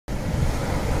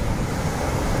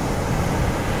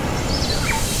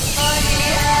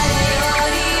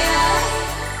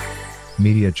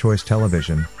Media Choice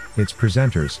Television, its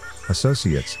presenters,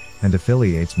 associates, and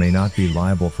affiliates may not be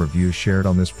liable for views shared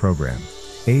on this program.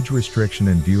 Age restriction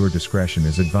and viewer discretion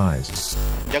is advised.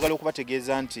 Njagala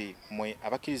okubategeeza nti mwe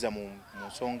abakkiriza mu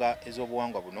nsonga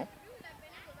ez'obuwangwa buno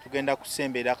tugenda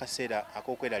kusembera akaseera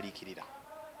ak'okweraliikirira.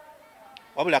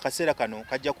 Wabula akaseera kano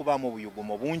kajja kubaamu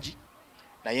obuyugumo bungi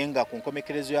naye nga ku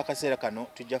nkomekerezo y'akaseera kano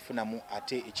tujja funamu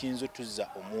ate ekiyinza otuzza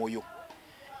omwoyo.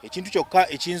 Ekintu kyokka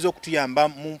ekiyinza okutuyamba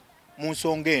mu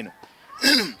nsonga eno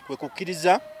kwe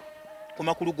kukkiriza ku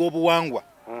makulu g'obuwangwa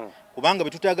kubanga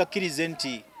bwe tutagakkirize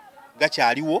nti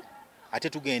gakyaliwo ate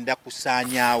tugenda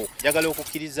kusaanyaawo. Njagala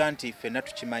okukkiriza nti ffenna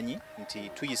tukimanyi nti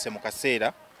tuyise mu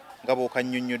kaseera nga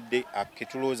bw'okannyonnyodde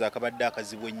aketulooza akabadde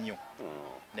akazibu ennyo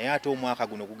naye ate omwaka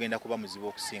guno gugenda kuba muzibu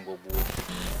okusinga ogwo.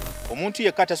 Omuntu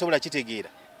yekka tasobola kitegeera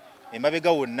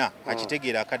emabega wonna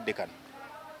akitegeera akadde kano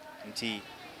nti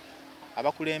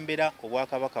abakulembera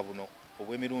obwakabaka buno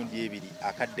obw'emirundi ebiri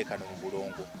akadde kano mu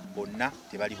bulongo bonna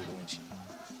tebali bulungi.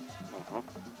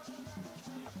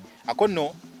 Ako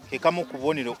nno ke kamu ku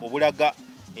bubonero obulaga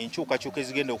enkyukakyuka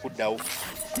ezigenda okuddawo.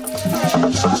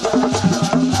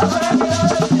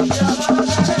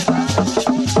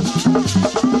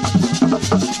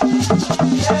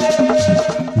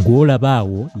 Gw'olaba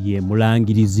awo ye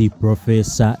mulangirizi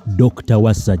Prof.Dr.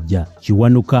 Wasajja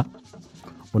Kiwanuka.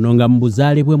 Ono nga mu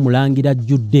buzaale bwe mulangira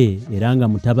ajjudde era nga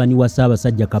mutabani wa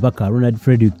Ssaabasajja Kabaka Ronald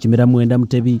Frederick Kimera Mwenda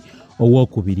Mutebi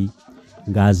owookubiri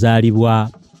ng'azaalibwa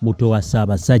muto wa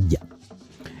Ssaabasajja.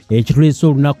 Ekituleese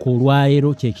olunaku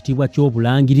olwaleero kye kitiibwa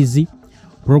ky'obulangirizi.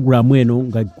 Puroguramu eno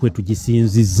nga kwe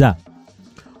tugisinzizza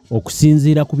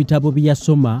okusinziira ku bitabo bye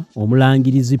yasoma.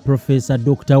 Omulangirizi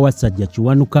Prof.Dr. Wasajja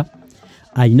Kiwanuka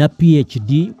alina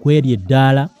PhD kw'eryo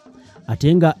eddaala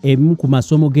ate nga ebimu ku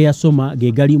masomo ge yasoma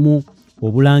ge galimu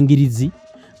obulangirizi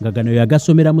nga gano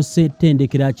yagasomera mu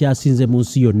ssettendekero akyasinze mu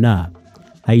nsi yonna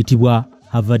ayitibwa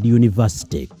Harvard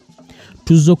University.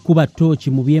 Tuzza okkuba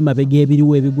ttooki mu byemabega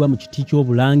ebiriwo ebigwa mu kiti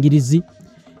ky'obulangirizi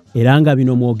era nga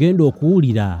bino mwogenda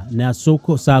okuwulira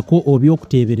Ssaako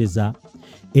oby'okuteebereza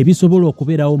ebisobola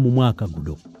okubeerawo mu mwaka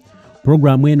guno.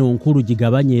 Puroguramu eno nkulu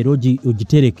gigabanye era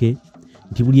ogitereke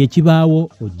nti buli ekibaawo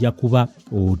ojja kuba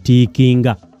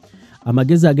otiikinga.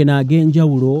 Amagezi ageno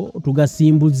ag'enjawulo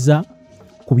tugasimbuzza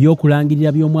ku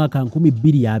by'okulangirira by'omwaka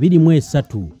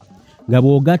 2023 nga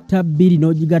bw'ogatta 2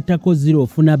 n'ogigattako 0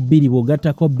 ofuna 2,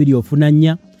 bw'ogattako 2 ofuna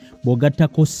 4,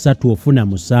 bw'ogattako 3 ofuna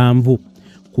 7.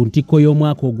 Ku ntikko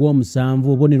y'omwaka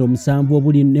ogw'omusanvu obubonero 7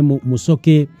 obuli ne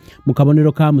musoke mu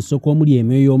kabonero ka musoke omuli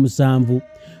emyoyo y'omusanvu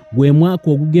gwe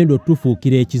mwaka ogugenda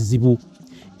otufuukira ekizibu.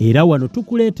 Era wano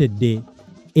tukuleetedde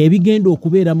ebigenda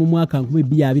okubeera mu mwaka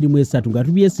 2023 nga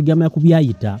tubyesigamya ku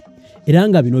byayita era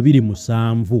nga bino biri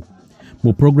 7.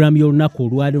 Mu puroguramu y'olunaku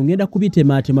olwaleero ngenda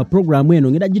kubitemaatema. Puroguramu eno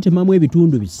ngenda gitemamu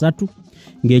ebitundu 3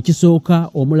 ng'ekisooka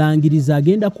omulangiriza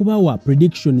agenda kubawa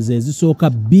predictions ezisooka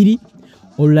 2,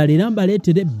 olulala era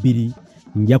mbaleetere 2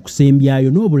 nja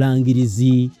kusembyayo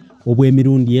n'obulangirizi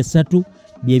obw'emirundi 3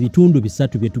 by'ebitundu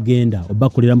 3 bye tugenda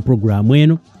obakolera mu puroguramu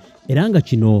eno era nga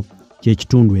kino kye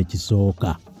kitundu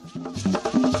ekisooka.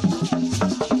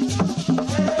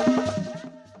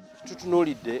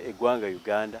 Tutunuulidde eggwanga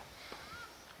Uganda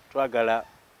twagala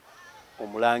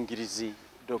omulangirizi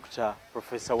Dr.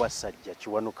 Prof. Wasajja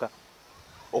Kiwanuka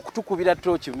okutukubira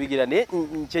ttooki mumigira naye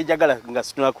nkyenjagala nga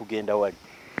situnula kugenda wali.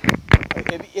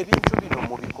 Ebintu bino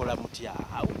mubikola mutya?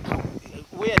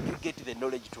 Where do you get the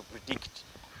knowledge to predict?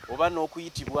 Oba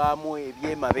n'okuyitibwamu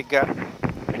ebyemabega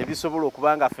ne bisobola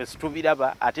okuba nga ffe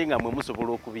situbiraba ate nga mwe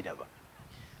musobola okubiraba?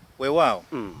 Weewaawo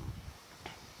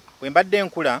bwe mbadde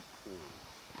nkula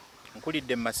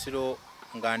nkulidde mu masiro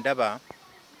nga ndaba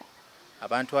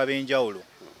abantu ab'enjawulo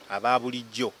aba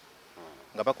bulijjo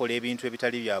nga bakola ebintu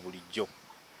ebitali bya bulijjo.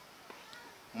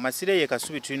 Mu masiro ye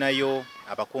Kasubi tulinayo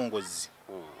abakongozi.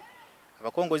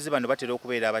 Abakongozi bano batera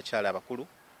okubeera abakyala abakulu,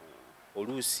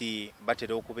 oluusi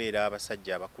batera okubeera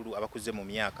abasajja abakulu abakuze mu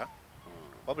myaka,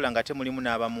 wabula nga ate mulimu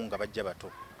n'abamu nga bajja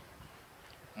bato.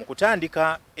 Mu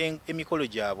kutandika emikolo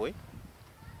gyabwe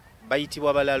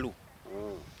bayitibwa balalu.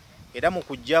 Era mu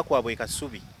kujja kwabwe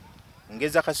Kasubi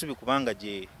ngeza Kasubi kubanga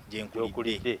gye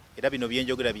nkulidde era bino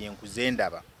byenjogera byenkuze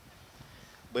ndaba.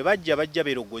 Bwe bajja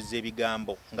beerogoza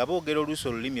ebigambo nga boogera oluusi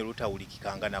olulimi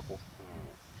olutawulikikanga nako.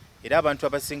 Era abantu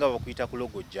abasinga bakuyita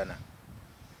kulogojjana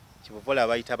kibuvola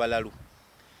abayita balalu.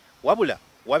 Wabula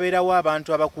wabeerawo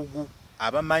abantu abakugu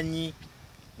abamanyi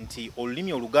nti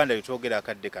olulimi Oluganda lwe twogera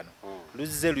akadde kano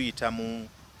luzze luyita mu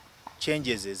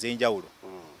changes ez'enjawulo.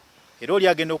 Era oli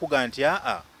agenda okuga nti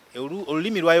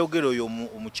olulimi lwayogera oyo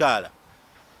omukyala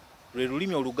lwe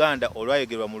lulimi Oluganda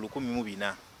olwayogerwa mu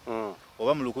 1400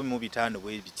 oba mu 1500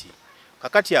 bwe biti.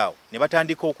 kakati awo ne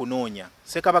batandika okunoonya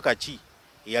Ssekabaka ki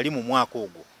eyali mu mwaka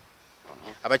ogwo.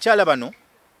 Abakyala bano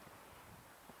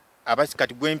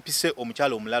abasikati gwempise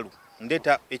omukyala omulalu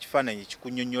ndeeta ekifaananyi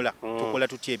kikunnyonnyola tukola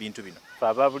tutya ebintu bino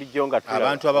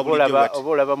abantu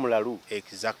ababulijjo mulalu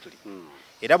exactly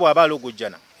era bw'aba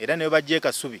alogojjana era ne bajja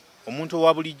ekasubi omuntu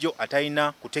owa bulijjo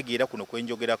atalina kutegeera kuno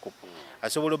kwenjogerako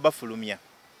asobola obbafulumya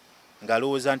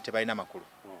ng'alowooza nti tebalina makulu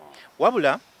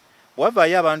wabula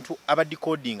bwavaayo abantu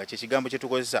abadikodinga kyekigambo kye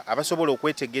tukozesa abasobola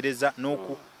okwetegereza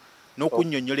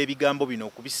n'okunnyonnyola ebigambo bino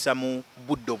okubissa mu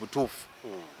budde obutuufu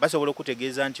basobola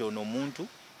okutegeeza nti ono omuntu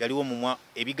yaliwo mumwa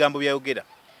ebigambo byayogera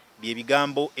bye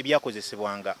bigambo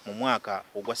ebyakozesebwanga mu mwaka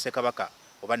ogwa Ssekabaka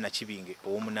oba Nakibinge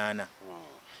ow'omunaana.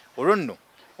 Olwo nno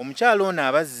omukyala ono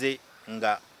abazze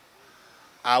nga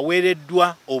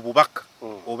aweereddwa obubaka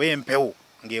oba empewo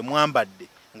ng'emwambadde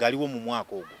ng'aliwo mu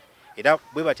mwaka ogwo era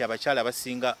bwe bati abakyala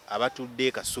abasinga abatudde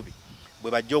ekasubi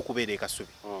bwe bajja okubeera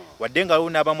ekasubi wadde nga waliwo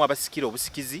n'abamu abasikira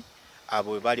obusikizi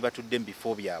abo baali batudde mu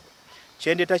bifo byabwe.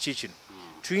 Kyendeeta kiikino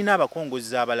tulina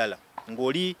abakongozi abalala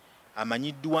ng'oli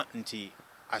amanyiddwa nti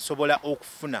asobola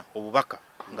okufuna obubaka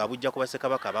nga bujja kuba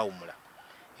Ssekabaka abawumula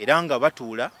era nga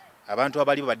batuula abantu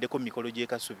abali babaddeko mu mikolo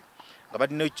gy'ekasubi nga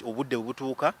balina obudde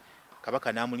bubutuuka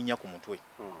Kabaka n'amulinya ku mutwe.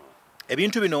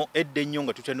 Ebintu bino edda ennyo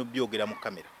nga tutya n'obyogera mu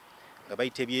kamera nga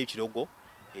bayita ebyekirogo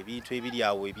ebintu ebiri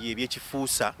awo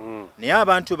ebyekifuusa naye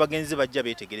abantu bagenzi bajja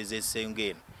beetegereza ensonga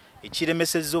eno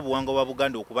ekiremesezza obuwangwa bwa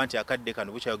Buganda okuba nti akadde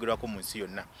kano bukyayogerwako mu nsi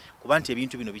yonna kuba nti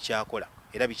ebintu bino bikyakola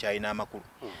era bikyalina amakulu.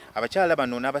 Abakyala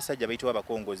bano n'abasajja bayitibwa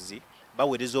abakongozi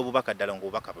baweereza obubaka ddala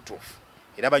ng'obubaka butuufu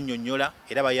era bannyonnyola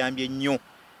era bayambye nnyo.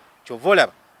 Kyova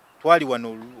olaba twali wano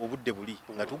obudde buli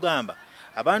nga tugamba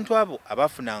abantu abo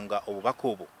abafunanga obubaka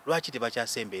obwo lwaki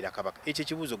tebakyasembeera Kabaka. Ekyo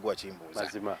ekibuuzo gwe wakimbuuza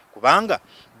kubanga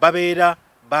babeera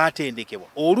baatendekebwa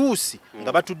oluusi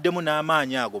nga batuddemu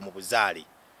n'amaanyi ago mu buzaale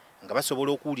nga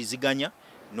basobola okuwuliziganya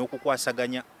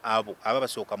n'okukwasaganya abo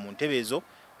ababasooka mu ntebe ezo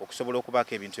okusobola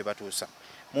okubaako ebintu ebatuusa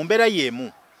mu mbeera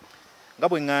y'emu. Nga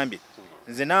bwe ŋŋambye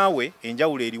nze naawe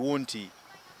enjawulo eriwo nti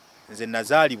nze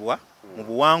nazaalibwa mu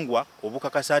buwangwa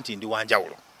obukakasa nti ndi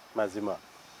wanjawulo mazima.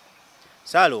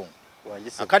 Ssaalongo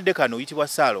akadde kano oyitibwa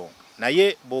Ssaalongo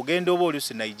naye bw'ogenda oba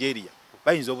oluusi Nigeria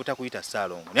bayinza obutakuyita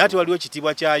Ssaalongo naye ati waliwo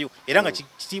ekitiibwa kyayo era nga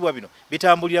kitiibwa bino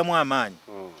bitambuliramu amaanyi.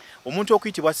 Omuntu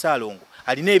okuyitibwa Ssaalongo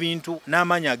alina ebintu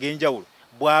n'amaanyi ag'enjawulo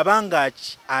bw'aba nga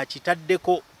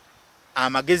akitaddeko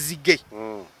amagezi ge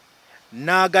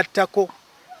n'agattako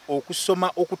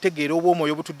okusoma okutegeera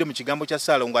obw'omwoyo obutudde mu kigambo kya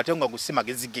Ssaalongo ate nga gusi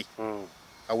magezi ge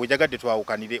awo ejagadde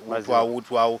twawukanire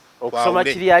okusoma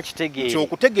kiri akitegeera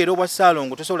okutegeera obwa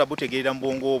Ssaalongo tosobola butegeerera mu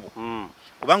bwongo obwo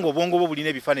kubanga obwongo obwo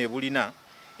bulina ebifaananyi bulina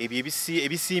ebyo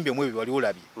ebisimbe mu ebyo wali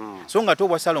olabye so nga te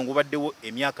obwa Ssaalongo baddewo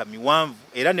emyaka miwanvu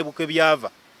era ne buke byava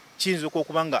kiyinza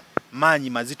okuba nga maanyi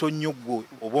mazito nnyo ggwe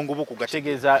obwongo bwo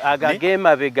kugategeeza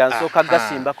agagemabega nsooka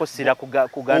gasimbako sira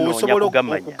kuganoonya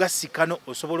kugamanya okugasikano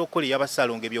osobola okukola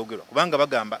ey'Abassaalongo ebyogerwa kubanga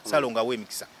bagamba Ssaalongo awa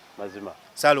emikisa mazima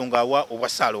Ssaalongo awa obwa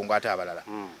Ssaalongo ate abalala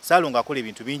Ssaalongo akola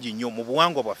ebintu bingi nnyo mu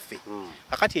buwangwa bwaffe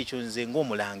kakati ekyo nze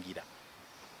ng'omulangira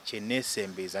kye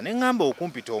neesembeeza ne ŋŋamba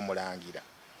okumpita omulangira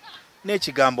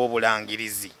n'ekigambo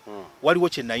obulangirizi waliwo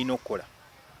kye nalina okukola.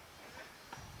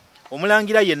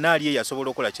 Omulangira yenna ali yasobola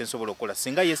okukola kye nsobola okukola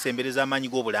singa yeesembereza amaanyi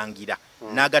g'obulangira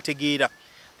n'agategeera.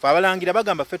 Ffe abalangira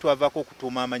bagamba ffe twavaako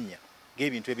okutuuma amannya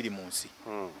g'ebintu ebiri mu nsi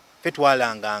ffe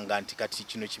twalanganga nti kati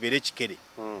kino kibeere kikere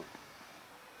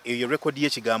eyo rekodi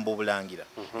y'ekigambo obulangira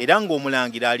era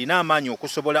ng'omulangira alina amaanyi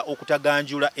okusobola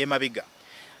okutaganjula emabega.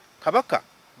 Kabaka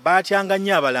baatyanga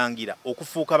nnyo abalangira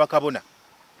okufuuka bakabona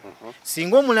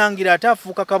singa omulangira ate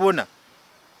afuuka kabona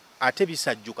ate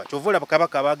bisajjuka kyova olaba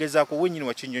Kabaka abagezaako wennyini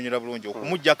wakinnyonnyola bulungi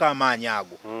okumuggyako amaanyi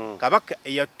ago. Kabaka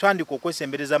eyatandika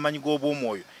okwesembereza amaanyi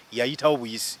g'obw'omwoyo yayitawo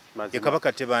buyisi ye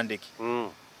Kabaka Tebandeke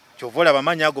kyova olaba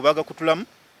amaanyi ago bagakutulamu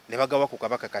ne bagawa ku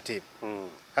Kabaka Kateebe.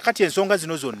 Kakati ensonga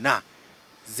zino zonna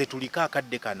ze tuliko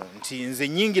akadde kano nti nze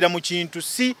nnyingira mu kintu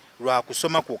si lwa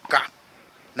kusoma kwokka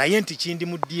naye nti kindi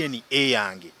mu DNA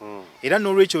yange era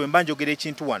n'olwekyo bwe mba njogera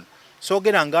ekintu wano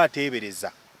soogera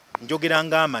ng'ateebereza njogera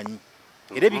ng'amanyi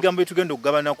era ebigambo bye tugenda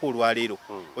okugabanako olwaleero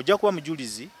ojja kuba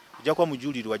mujulizi ojja kuba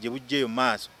mujulirwa gye bujjeeyo mu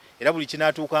maaso era buli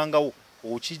kinaatuukangawo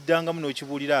okiddangamu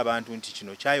n'okibuulira abantu nti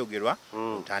kino kyayogerwa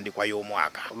ntandikwa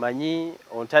y'omwaka. Omanyi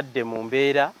ontadde mu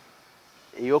mbeera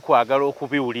ey'okwagala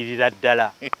okubiwulirira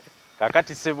ddala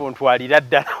kakati sebo ntwalira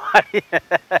ddala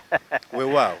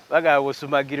weewaawo bagaba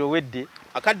osumagira owedde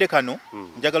akadde kano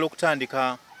njagala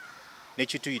okutandika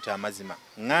nekituyita amazima.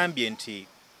 Ŋŋambye nti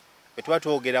bwe tuba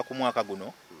twogera ku mwaka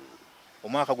guno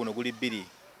omwaka guno guli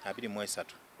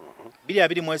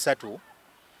 2023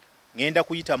 ŋŋenda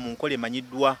kuyita mu nkola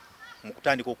emanyiddwa mu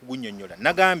kutandika okugunnyonnyola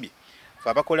nagambye fe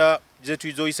abakola ze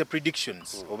tuyizoyise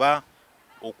predictions oba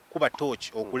okukuba torch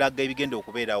okulaga ebigenda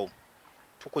okubeerawo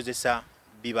tukozesa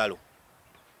bibalo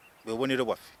bwe bubonero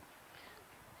bwaffe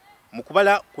mu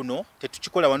kubala kuno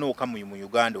tetukikola wano wokka mu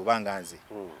Uganda oba nga nze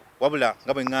wabula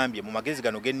nga bwe ŋŋambye mu magezi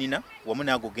gano gennina wamu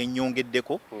naago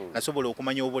gennyongeddeko nasobola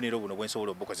okumanya obubonero buno bwe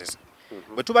nsobola obukozesa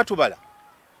bwe tuba tubala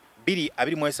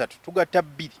 2.23 tugatta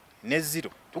 2 ne 0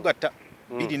 tugatta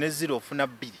 2 ne 0 ofuna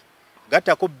 2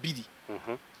 gattako 2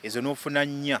 ezo n'ofuna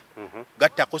 4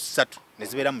 gattako 3 ne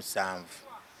zibeera 7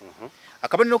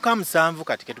 akabonero ka 7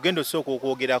 kati ketugenda osooka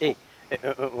okwogerako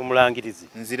omulangirizi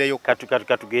nzireyo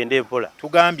katugende mpola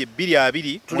tugambye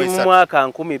 2 tuli mu mwaka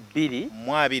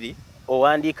 2020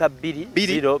 owandiika 2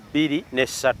 0 2 ne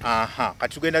 3 aha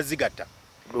kati tugenda zigatta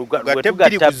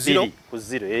tugatta 2 ku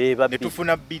 0 eba 2 ne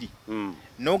tufuna 2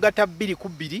 n'ogatta 2 ku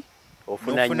 2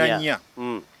 ofuna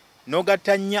 4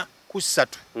 n'ogatta 4 ku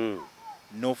 3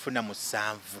 n'ofuna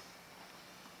 7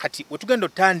 kati wetugenda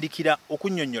otandikira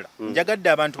okunnyonnyola njagadde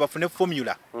abantu bafune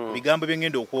formula bigambo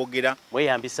byengenda okwogera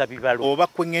mweyambisa bibalo oba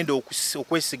kwengenda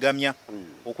okwesigamya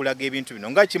okulaga ebintu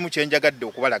bino nga kimu kyenjagadde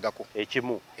okubalagako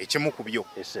ekimu ku byo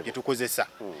byetukozesa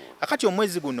akati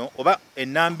omwezi guno oba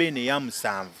ennamba eno eya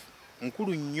 7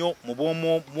 nkulu nnyo mu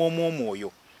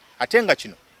bw'omwoyo ate nga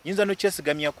kino nyinza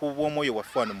nokyesigamya ku bw'omwoyo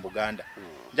waffe wano mu Buganda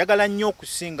njagala nnyo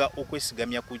okusinga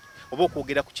okwesigamya oba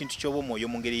okwogera ku kintu ky'obw'omwoyo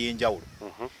mu ngeri y'enjawulo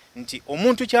nti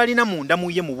omuntu kyalina munda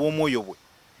mu ye mu bw'omwoyo bwe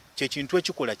kyekintu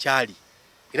ekikola kyali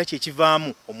era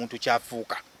kyekivaamu omuntu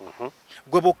kyafuuka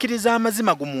gwe bw'okkiriza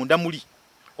amazima go munda muli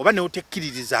oba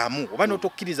neotekkiririzaamu oba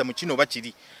n'otokkiriza mu kino oba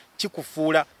kiri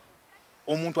kikufuula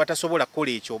omuntu atasobola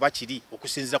kukola ekyo oba kiri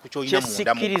okusinziira ku kyolina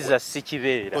munda mu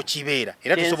tokibeera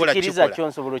era tosobola kikola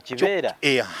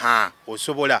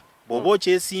osobola bw'oba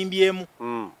okyesimbyemu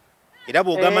era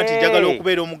bw'ogamba nti njagala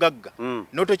okubeera omugagga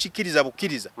n'otokikkiriza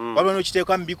bukkiriza waliwo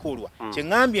n'okiteeka mu bikolwa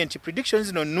kyeŋŋambye nti predictions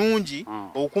zino nnungi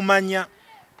okumanya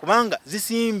kubanga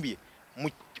zisimbye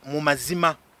mu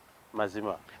mazima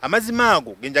amazima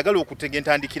ago ge njagala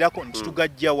okutentandikirako nti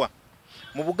tugajjawa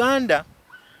mu Buganda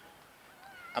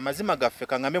amazima gaffe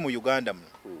kaŋŋambe mu Uganda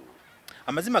muno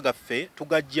amazima gaffe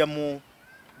tugajja mu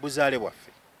buzaale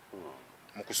bwaffe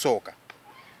mu kusooka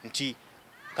nti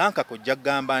kankako ojja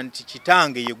kugamba nti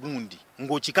kitange ye gundi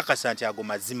ng'okikakasa nti ago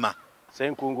mazima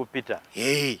Senkungu Peter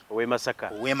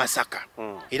ow'e Masaka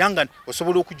era nga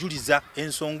osobola okujuliza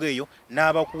ensonga eyo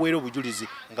n'abakuweera obujulizi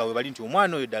nga we bali nti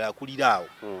omwana oyo ddala akulira awo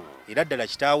era ddala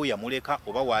kitaawe yamuleka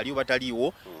oba waali oba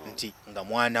taliiwo nti nga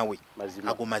mwana we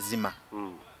ago mazima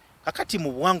kakati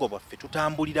mu buwangwa bwaffe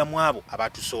tutambuliramu abo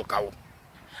abatusookawo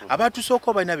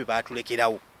abatusookawo balina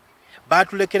bye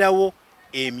baatulekerawo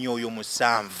emyoyo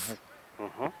 7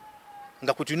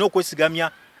 nga kwe tulina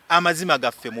okwesigamya amazima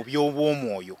gaffe mu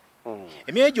by'obw'omwoyo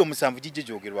emyoyo egyo 7 gijje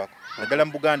gyogerwako naddala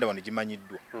mu Buganda wano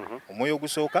gimanyiddwa omwoyo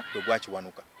ogusooka gwe gwa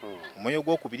Kiwanuka omwoyo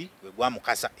ogwokubiri gwe gwa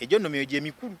Mukasa egyo nno myoyo gye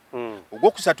mikulu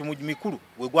ogwokusatu mu mikulu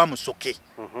gwe gwa Musoke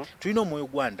tulina omwoyo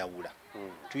gwa Ndawula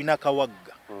tulina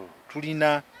Kawagga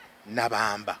tulina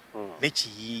Nabamba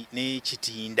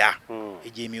n'Ekitinda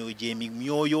egyo emyoyo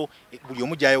gy'emyoyo buli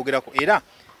omu gy'ayogerako era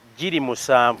giri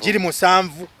 7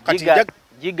 kati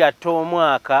gigatta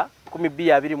omwaka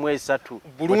 2023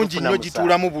 bulungi nnyo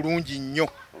gituulamu bulungi nnyo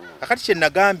kakati kye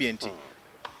nagambye nti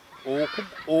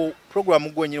programu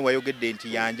gwenyini wayogedde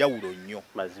nti yanjawulo nnyo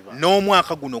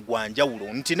n'omwaka guno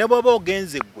gwanjawulo nti ne bw'oba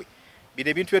ogenze gwe bino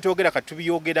ebintu byetwogera kati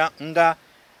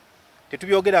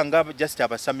tetubyogera nga just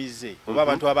abasamize oba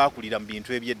abantu abaakulira mu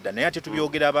bintu ebyedda naye ate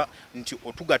tubyogera nti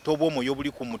otugatta obw'omwoyo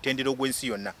obuli ku mutendero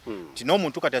gw'ensi yonna nti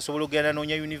n'omuntu kati asobola okugenda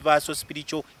noonya universal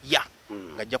spiritual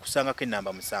ng'ajja kusangako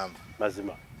ennamba 7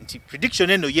 nti prediction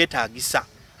eno yeetaagisa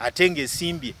ate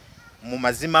ng'esimbye mu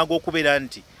mazima ag'okubeera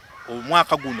nti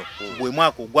omwaka guno gwe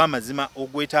mwaka ogw'amazima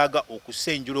ogwetaaga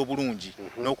okusenjula obulungi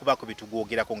n'okubaako bye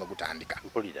tugwogerako nga gutandika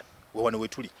wano we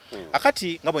tuli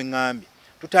akati nga bwe ŋŋambye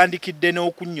tutandikidde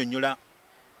n'okunnyonnyola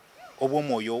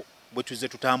obw'omwoyo bwe tuzze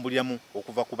tutambuliramu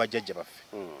okuva ku bajjajja baffe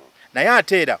naye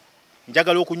ate era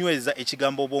njagala okunyweza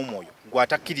ekigambo obw'omwoyo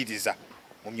gw'atakkiririza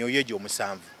mu myoyo egyo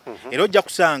 7 era ojja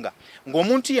kusanga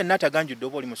ng'omuntu yenna ataganjudde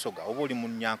oba oli Musoga oba oli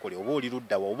Munnyankole oba oli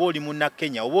Luddawa oba oli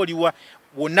Munnakenya oba oli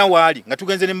wonna waali nga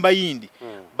tugenze ne mu Bayindi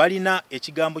balina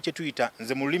ekigambo kye tuyita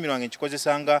nze mu lulimi lwange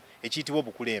nkikozesanga ekiyitibwa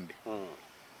obukulembe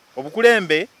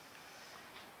obukulembe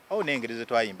awo n'engereza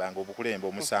twayimbanga obukulembe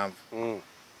 7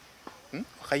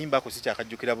 akayimba ako si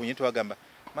kyakajjukira bunye twagamba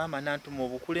maama nantuma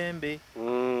obukulembe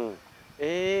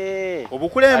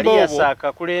obukulembe obwo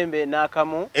yasaka kulembe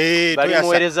n'akamu bali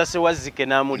muweereza se Wazzike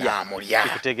n'amulya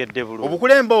kikutegedde bulungi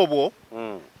obukulembe obwo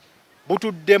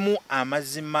butuddemu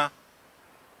amazima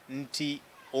nti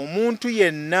omuntu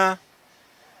yenna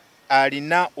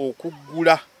alina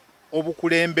okuggula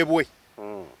obukulembe bwe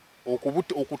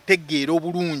okutegeera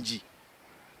obulungi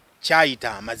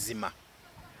kyayita amazima.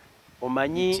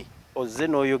 Omanyi ozze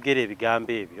n'oyogera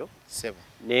ebigambo ebyo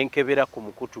nenkebera ku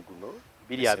mukutu guno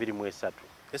 223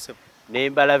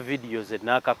 nembala vidiyo ze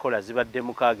naakakola zibadde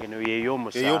mukaaga eno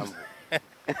yeey'omusanvu.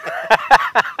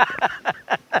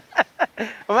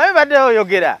 Omanyi badde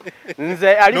oyogera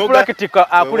nze ali practical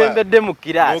akulembedde mu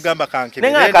kiraasi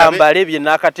nenga bye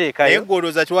naakateekayo naye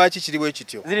gwolooza kiwaki kiri bwe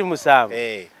kityo ziri musanvu.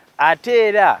 Ate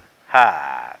era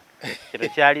kino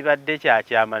kyalibadde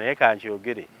kyakyama naye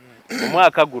kankyogere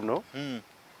omwaka guno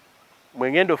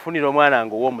mwengenda ofunira omwana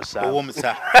nga ow'omusanvu.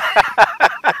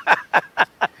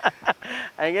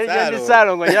 Engeri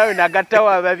gyendisaalongo nyawe nagattawo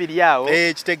ababiri awo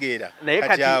kitegeera naye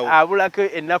kati abulako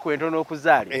ennaku entono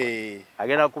okuzaalibwa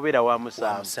agenda kubeera wa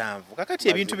musanvu. Kakati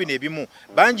ebintu bino ebimu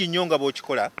bangi nnyo nga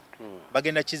bw'okikola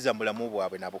bagenda kizza mu bulamu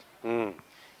bwabwe nabo.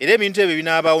 Era ebintu ebyo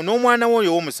binaabaawo n'omwana wo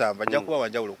oyo ow'omusanvu ajja kuba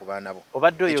wanjawulo ku baana bo.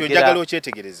 Ekyo njagala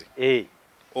okyetegereze.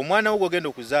 Omwana wo gw'ogenda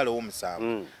okuzaala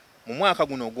ow'omusanvu mu mwaka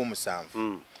guno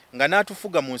ogw'omusanvu nga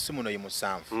n'atufuga mu nsi muno ye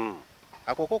musanvu.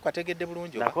 Akoko kategedde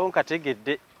bulungi. Nako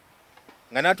nkategedde.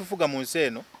 Nga n'atufuga mu nsi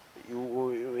eno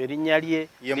erinnya lye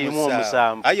lirimu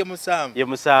omusanvu. Ye musanvu. Ye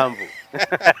musanvu.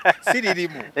 Si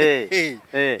lirimu.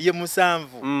 Ye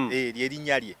musanvu.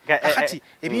 Lyerinnya lye. Kati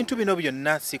ebintu bino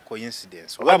byonna si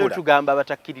coincidence. Wabula tugamba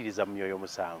abatakkiririza mu myoyo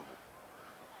musanvu.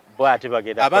 Bw'ate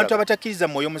bagenda abantu abatakkiriza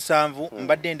mu mwoyo musanvu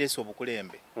mbadde ndeese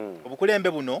obukulembe. Obukulembe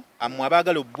buno mmwe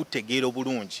abaagala obutegeera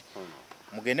obulungi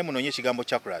mugende munoonye ekigambo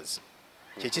chakras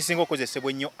kye kisinga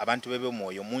okukozesebwa ennyo abantu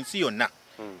b'omwoyo mu nsi yonna.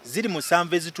 Ziri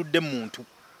musanvu ezitudde mu muntu.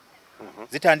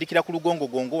 Zitandikira ku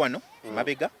lugongogongo wano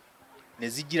emabega ne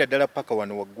zijjira ddala paka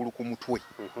wano waggulu ku mutwe.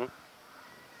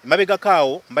 Emabega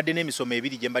kaawo mbadde n'emisomo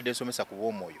ebiri gye mbadde nsomesa ku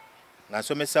bw'omwoyo nga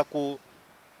nsomesa ku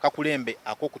kakulembe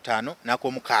ak'okutaano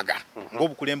n'ak'omukaaga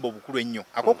ng'obukulembe obukulu ennyo.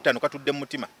 Ak'okutaano katudde mu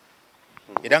mutima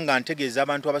era nga ntegeeza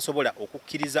abantu abasobola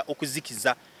okukkiriza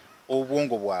okuzikiza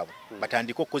obwongo bwabwe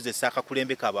batandike okukozesa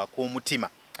akakulembe kaabwe ak'omutima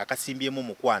akasimbyemu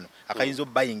omukwano akayinza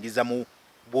obbayingiza mu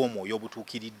bw'omwoyo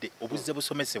obutuukiridde obuzze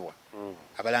busomesebwa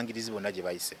abalangirizi bonna gye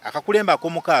bayise. Akakulembe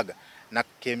ak'omukaaga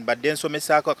kembadde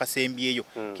nsomesaako akasembyeyo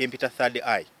kempita third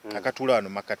eye akatuula wano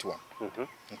makkati wano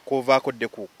nkovaako dde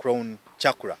ku crown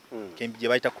chakra gye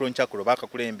bayita crown chakra oba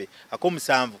akakulembe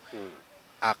ak'omusanvu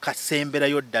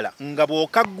akasemberayo ddala nga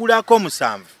bw'okaggulako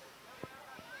omusanvu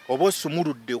oba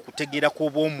osumuludde okutegeera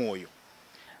kw'obw'omwoyo.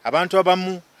 Abantu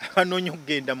abamu abanoonya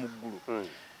okugenda mu ggulu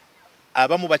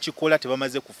abamu bakikola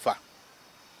tebamaze kufa.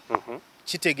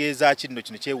 Kitegeeza kino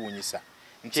kyewuunyisa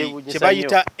nti kye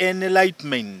bayita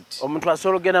enlightenment. Omuntu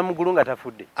asobola ogenda mu ggulu nga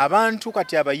tafudde. Abantu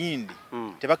kati abayindi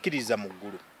tebakkiriza mu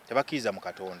ggulu, tebakkiriza mu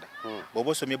Katonda.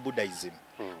 Bw'oba osomye Buddhism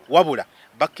wabula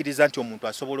bakkiriza nti omuntu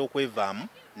asobola okwevaamu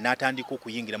n'atandika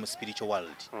okuyingira mu spiritual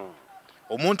world.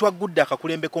 Omuntu aggudde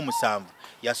akakulembeko omusanvu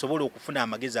yasobola okufuna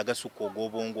amagezi agasukka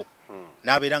ogw'obwongo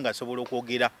n'abeera ng'asobola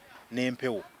okwogera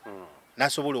n'empewo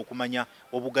n'asobola okumanya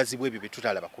obugazi bw'ebyo bye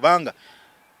tutalaba. Kubanga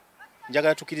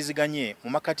njagala tukkiriziganye mu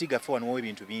makati gaffe wano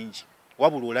ebintu bingi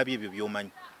wabula olabye ebyo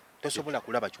by'omanyi tosobola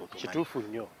kulaba ky'otomanyi. Kituufu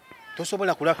nnyo.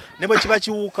 Tosobola kulaba ne bwe kiba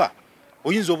kiwuka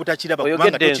oyinza obutakiraba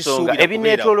kubanga tokisuubira kubeera.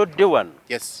 Ebineetoolodde wano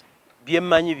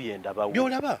byemmanyi byendabawo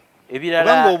by'olaba ebirala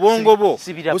kubanga obwongo bwo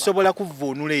busobola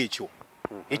kuvvuunula ekyo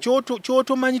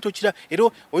ekyotomanyi tokira. Era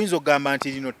oyinza okugamba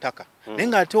nti lino ttaka naye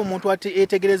ng'ate omuntu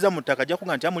yeetegereza mu ttaka ajja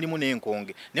kuga nti mulimu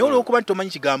n'enkonge naye olw'okuba nti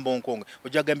tomanyi kigambo nkonge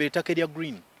ojja kugambira ettaka erya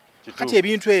green. Kati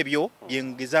ebintu ebyo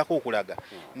byengezaako okulaga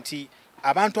nti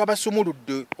abantu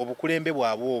abasumuludde obukulembe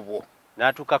bwabwe obwo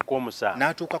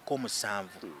n'atuukako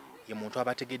omusanvu ye muntu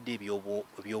abategedde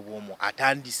ebyobwomu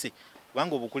atandise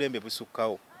kubanga obukulembe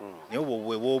busukkawo naye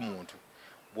obwo bw'omuntu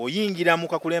bw'oyingira mu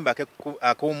kakulembe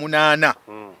ak'omunaana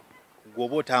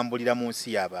gw'oba otambulira mu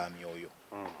nsi y'abaami oyo.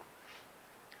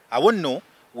 Awo nno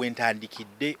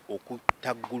wentandikidde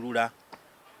okutaggulula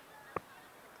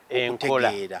enkola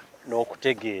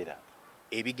n'okutegeera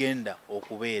ebigenda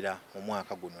okubeera mu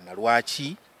mwaka guno. Na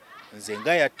lwaki nze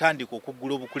nga yatandika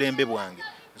okuggula obukulembe bwange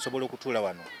nsobola okutuula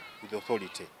wano with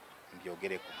authority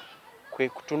mbyogereko. Kwe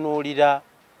kutunuulira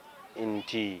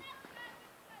nti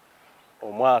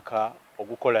omwaka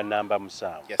ogukola namba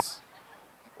 7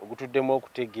 ogutuddemu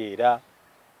okutegeera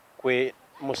kwe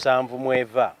 7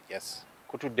 mweva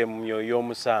kutudde mu myoyo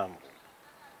omusanvu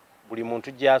buli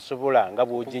muntu gy'asobola nga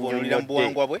bw'oginnyonnyodde mu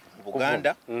buwangwa bwe mu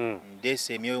Buganda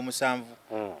ndeese emyoyo 7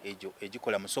 egyo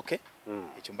egikola musoke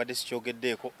ekyo mbadde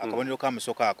sikyogeddeeko akabonero ka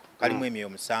musoke ako kalimu emyoyo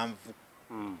 7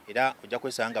 era ojja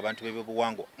kwesanga abantu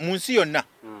b'ebyobuwangwa mu nsi yonna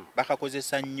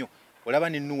bakakozesa nnyo. Olaba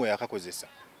ne Nuwe yakakozesa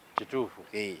kituufu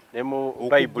Eh. ne mu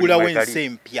Bible okugulawo ensi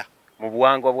empya mu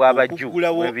buwangwa bw'abajju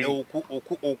okugulawo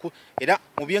era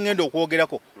mu byengenda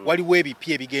okwogerako waliwo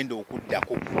ebipya ebigenda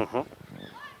okuddako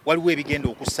waliwo ebigenda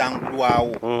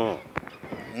okusangulwawo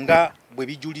nga bwe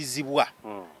bijulizibwa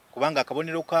kubanga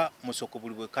akabonero ka musoko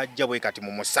buli bwe kajja bwe kati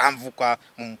mu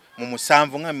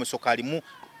musanvu nga musoko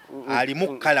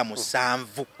alimu kala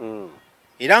musanvu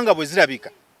era nga bwe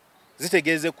zirabika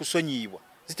zitegeeze kusonyiyibwa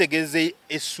zitegeeze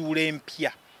essuula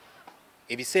empya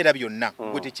ebiseera byonna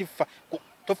gwe tekifa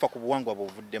tofa ku buwangwa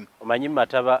bw'ovuddemu. Omanyi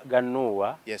mataba ga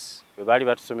Nuuwa yes bwe baali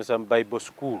batusomesa mu Bible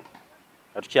school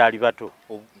nga tukyali bato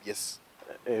yes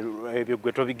ebyo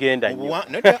gwe tobigenda nnyo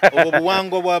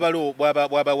obuwangwa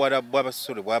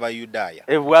bw'abasole bw'abayudaaya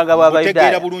ebuwanga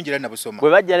bw'abayudaaya bulungi era nabusoma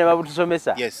bwe bajja ne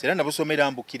babutusomesa yes era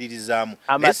nabusomera mbukiririzaamu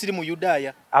naye siri mu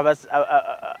Yudaaya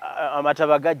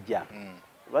amataba gajja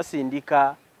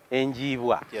basindika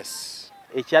enjiibwa yes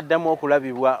ekyaddamu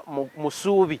okulabibwa mu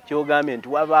ssuubi kyogambye nti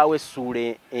wabaawo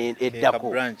essuula eddako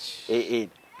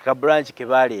ka branch ke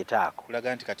baaleetaako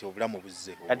kulaga nti kati obulamu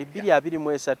buzze kati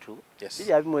 223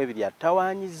 222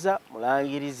 atawaanyiza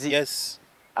mulangirizi yes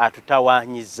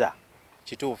atutawaanyiza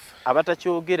kituufu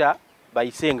abatakyogera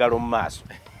bayise engalo mu maaso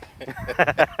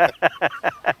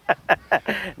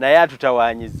naye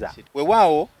atutawaanyiza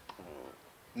weewaawo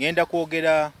ngenda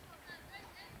kwogera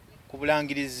ku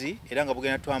bulangirizi era nga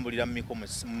bugenda twambulira mu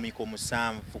miko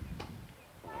 7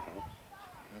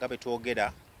 nga bwe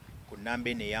twogera ku nnamba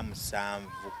eno eya 7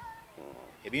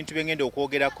 ebintu bye ngenda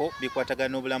okwogerako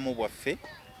bikwatagana n'obulamu bwaffe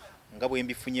nga bwe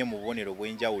mbifunye mu bubonero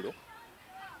bw'enjawulo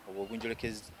obwo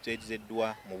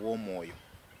obunjolekezeddwa mu bw'omwoyo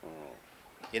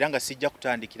era nga sijja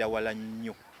kutandikira wala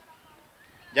nnyo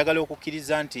njagala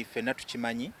okukkiriza nti ffenna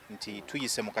tukimanyi nti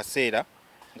tuyise mu kaseera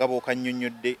nga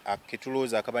bw'okannyonnyodde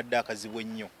aketulooza akabadde akazibu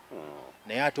ennyo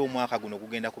naye ate omwaka guno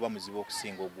gugenda kuba muzibu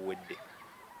okusinga oguwedde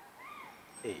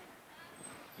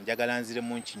njagala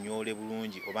nziremu nkinywole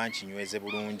bulungi oba nkinyweze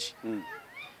bulungi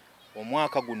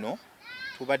omwaka guno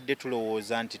tubadde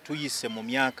tulowooza nti tuyise mu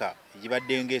myaka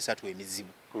egibadde ng'esatu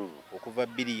emizibu okuva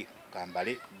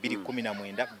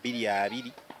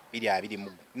 2019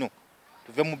 2020 no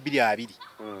tuve mu 2020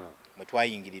 mwe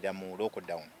twayingirira mu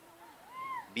lockdown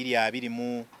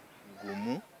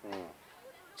 2021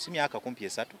 si myaka kumpi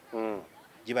esatu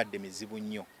gibadde mizibu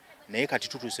nnyo naye kati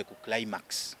tutuuse ku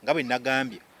climax nga bwe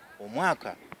nagambye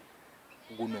omwaka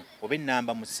guno oba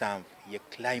ennamba 7 ye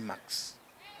climax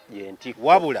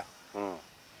wabula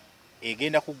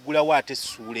egenda kuggulawo ate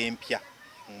essuula empya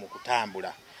mu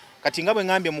kutambula kati nga bwe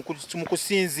ngambye mu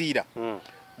kusinziira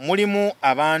mulimu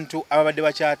abantu ababadde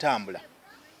bakyatambula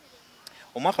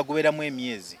omwaka gubeeramu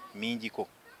emyezi mingiko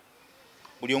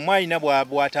buli omu alina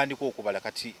bw'atandika okubala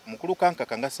kati mukulu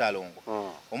kankaka nga Saalongo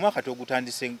omwaka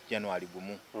togutandise January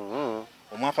gumu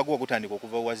omwaka gwo gutandika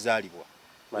okuva wazaalibwa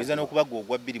oyinza n'okuba gwe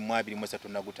ogwa 2023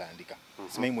 tonnagutandika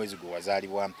simanyi mwezi gwe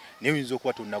wazaalibwamu naye oyinza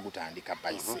okuba tonnagutandika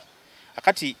bayise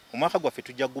akati omwaka gwaffe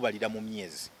tujja kugubalira mu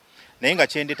myezi naye nga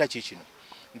kyendeeta kikino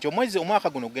nti omwaka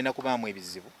guno gugenda kubaamu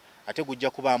ebizibu ate gujja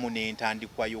kubaamu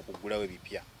n'entandikwa y'okuggulawo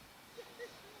ebipya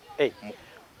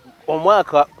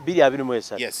omwaka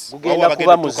 2023 gugenda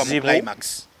kuba muzibu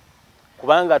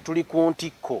kubanga tuli ku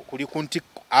ntikko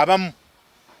abamu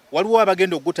waliwo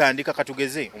abagenda okugutandika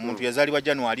katugeze omuntu yazaalibwa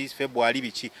January February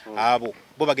biki abo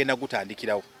bo bagenda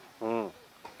kugutandikirawo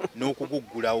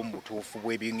n'okuguggulawo mu butuufu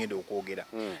bw'ebigenda okwogera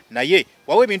naye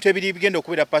wawe ebintu ebiri bigenda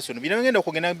okubeera person bino bigenda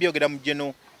okwogera byogera mu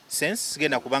general sense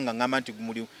sigenda kubanga ngamba nti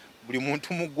buli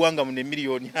muntu mu ggwanga mu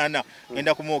miliyoni 4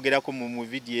 ngenda kumwogerako mu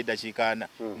video edakiika 4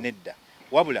 nedda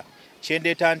wabula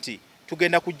kyendeeta nti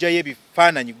tugenda kujjayo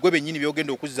ebifaananyi gwe bennyini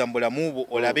byogenda okuzzambula mu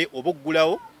olabe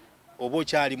obuggulawo oba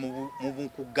okyali mu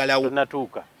kuggalawo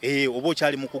oba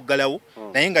okyali mu kuggalawo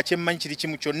naye nga kyemmanyi kiri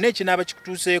kimu kyonna ekinaaba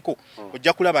kikutuuseeko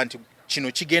ojja kulaba nti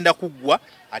kino kigenda kuggwa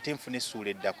ate nfuna essuula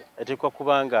eddako etekwa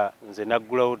kubanga nze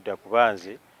naggulawo dda kuba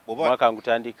nze omwaka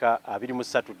ngutandika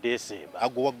 23 Desemba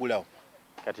agwo waggulawo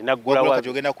kati naggulawo kati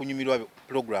ogenda kunyumirwa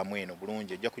programu eno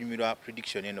bulungi ojja kunyumirwa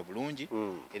prediction eno bulungi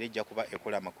era ejja kuba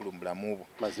ekola amakulu mu bulamu bwo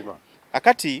mazima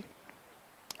akati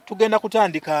tugenda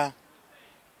kutandika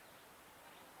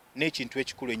n'ekintu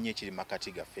ekikulu ennyo ekiri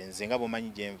makati gaffe nze nga bwomanyi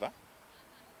gye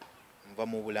nva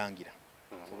mu bulangira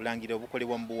obulangira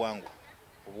obukolebwa mu buwangwa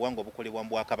obuwangwa obukolebwa mu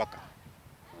Bwakabaka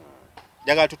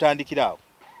njagala tutandikira awo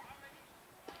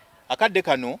akadde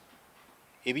kano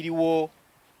ebiriwo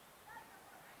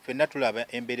ffenna tulaba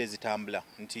embeera ezitambula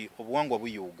nti obuwangwa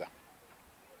buyuuga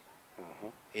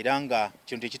era nga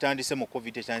kino tekitandise mu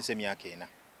covid tekitandise emyaka 4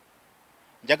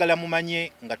 njagala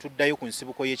mumanye nga tuddayo ku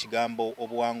nsibuko y'ekigambo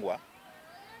obuwangwa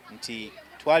nti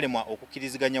twalemwa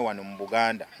okukkiriziganya wano mu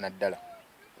Buganda naddala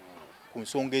ku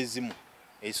nsonga ezimu.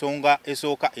 Ensonga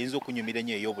esooka eyinza okunyumira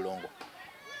ennyo ey'obulongo.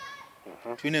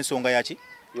 Tulina ensonga yaki?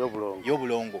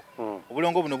 Y'obulongo.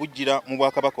 Obulongo buno bujjira mu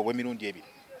Bwakabaka obw'emirundi ebiri.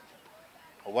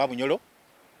 Obwa Bunyoro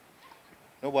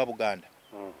n'obwa Buganda.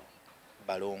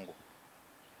 Balongo.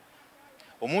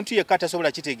 Omuntu yekka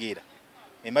tasobola kitegeera.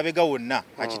 Emabega wonna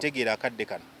akitegeera akadde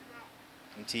kano.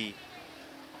 Nti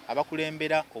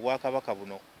abakulembera Obwakabaka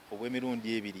buno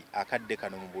obw'emirundi ebiri akadde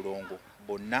kano mu bulongo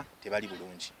bonna tebali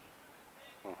bulungi.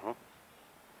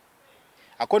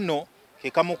 Ako nno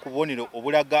ke kamu ku bubonero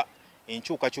obulaga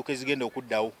enkyukakyuka ezigenda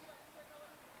okuddawo.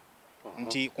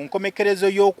 Nti ku nkomekerezo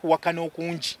y'okuwakana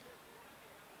okungi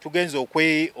tugenza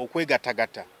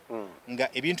okwegatagata nga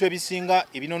ebintu ebisinga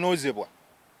ebinonoozebwa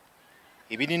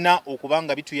ebirina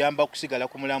okubanga bituyamba okusigala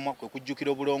ku mulamwa kwe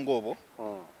kujjukira obulongo obwo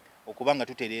okubanga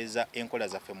tutereeza enkola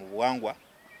zaffe mu buwangwa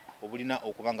obulina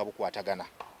okubanga bukwatagana.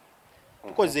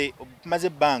 Tukoze tumaze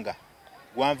ebbanga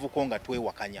gwanvuko nga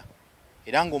twewakanya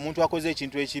era ng'omuntu akoze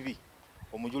ekintu ekibi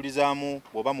omujulizaamu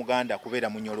bw'oba Muganda kubeera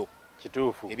Munyoro.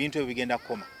 Kituufu. Ebintu ebyo bigenda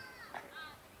kukoma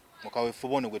mu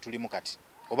kaweefube ono gwe tulimu kati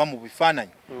oba mu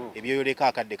bifaananyi ebyeyoleka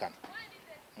akadde kano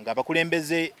nga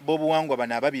abakulembeze b'obuwangwa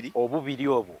bano ababiri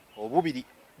obubiri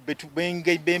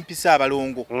b'empisa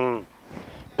abalongo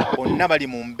bonna bali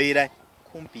mu mbeera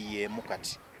kumpi y'emu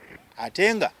kati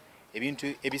ate nga ebintu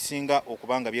ebisinga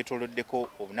okubanga byetooloddeko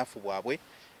obunafu bwabwe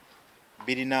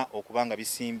birina okubanga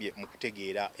bisimbye mu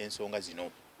kutegeera ensonga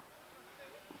zino.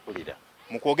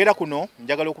 Mu kwogera kuno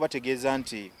njagala okubategeeza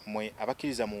nti mwe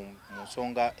abakkiriza mu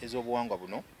nsonga ez'obuwangwa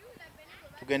buno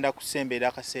tugenda kusembeera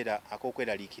akaseera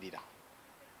ak'okweraliikirira.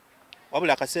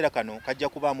 Wabula akaseera kano kajja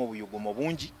kubaamu obuyugumo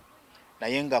bungi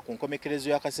naye nga ku nkomekerezo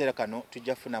y'akaseera kano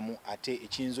tujja funamu ate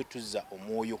ekiyinza otuzza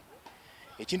omwoyo.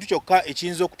 Ekintu kyokka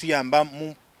ekiyinza okutuyamba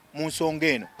mu nsonga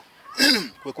eno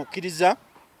kwe kukkiriza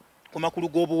ku makulu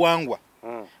g'obuwangwa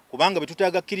kubanga bwe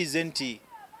tutagakkirize nti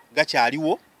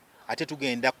gakyaliwo ate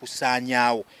tugenda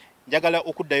kusaanyaawo. Njagala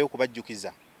okuddayo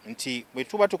okubajjukiza nti bwe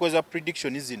tuba tukoza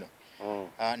prediction zino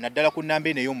naddala ku nnamba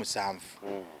eno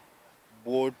ey'omusanvu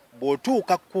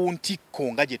bw'otuuka ku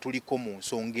ntikko nga gye tuliko mu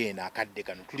nsonga eno akadde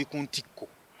kano tuli ku ntikko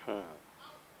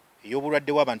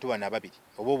ey'obulwadde bw'abantu bano ababiri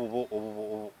oba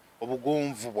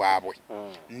obugonvu bwabwe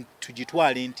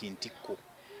tugitwale nti ntikko.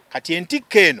 Kati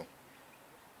entikko eno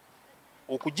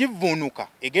okugivuunuka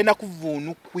egenda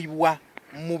kuvuunukibwa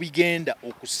mu bigenda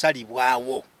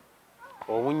okusalibwawo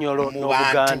Obunyoro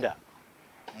n'Obuganda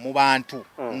mu bantu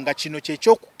nga kino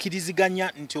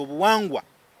ky'ekyokukkiriziganya nti obuwangwa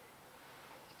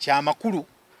kyamakulu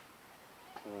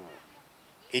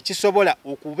ekisobola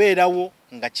okubeerawo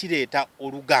nga kireeta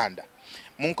Oluganda.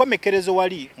 Mu nkomekerezo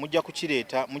wali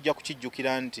mujja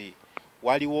kukijjukira nti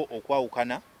waliwo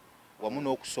okwawukana wamu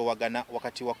n'okusoowagana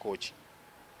wakati wa Kkwo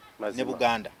ne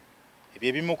Buganda. Ebyo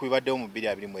ebimu ku bibaddewo mu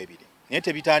 2022 naye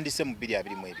tebitandise mu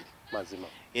 2022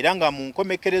 era nga mu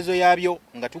nkomekerezo yaabyo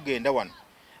nga tugenda wano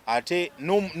ate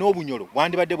n'Obunyoro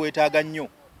bwandibadde bwetaaga nnyo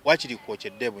wakiri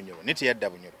kwokyedde Bunyoro ne teyadda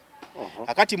Bunyoro.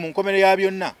 Akati mu nkomero ya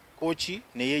byonna Kkwo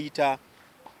ne yeeyita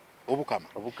Obukama.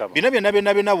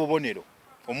 Byonna bubonero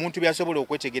omuntu byasobola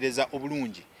okwetegereza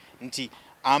obulungi nti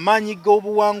amaanyi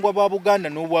g'obuwangwa bwa Buganda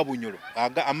n'obwa Bunyoro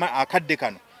akadde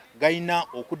kano gayina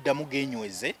okuddamu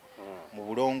geenyweze mu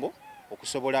bulongo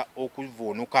okusobola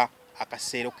okuvuunuka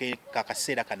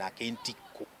akaseera kano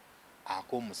ak'entikko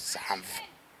ak'omusanvu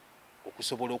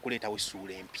okusobola okuleetawo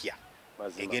essuula empya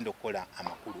egenda okukola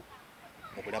amakulu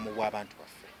mu bulamu bw'abantu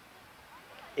baffe.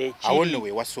 Awo nno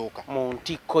we wasooka mu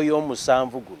ntikko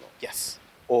y'omusanvu guno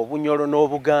Obunyoro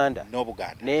n'Obuganda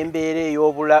n'embeera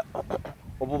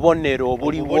ey'obubonero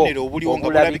obuliwo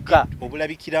nga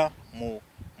obulabikira mu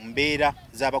mbeera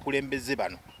z'abakulembeze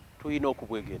bano tulina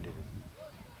okubwegendereza.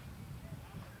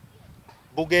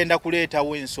 Bugenda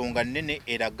kuleetawo ensonga nnene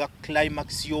eraga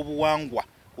climax y'obuwangwa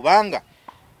kubanga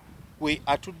gwe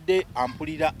atudde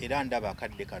ampulira era ndaba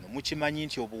akadde kano mukimanyi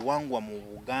nti obuwangwa mu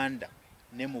Buganda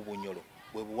ne mu Bunyoro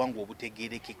bwe buwangwa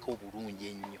obutegeerekeka obulungi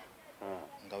ennyo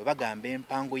nga bwe bagamba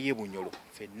empango y'e Bunyoro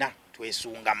ffenna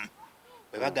twesungamu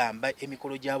bwe bagamba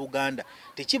emikolo gya Buganda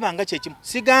tekibanga kyekimu.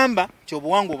 Sigamba nti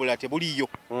obuwangwa obulala tebuliyo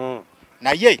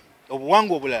naye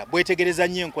obuwangwa obulala bwetegereza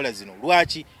nnyo enkola zino.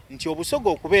 Lwaki? Nti obusoga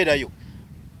okubeerayo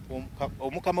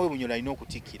omukama we Bunyoro alina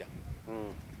okutikkira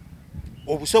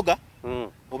obusoga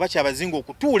oba kyabazinga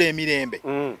okutuula emirembe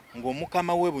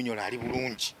ng'omukama we Bunyoro ali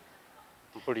bulungi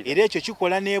era ekyo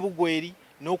kikola n'ebugweri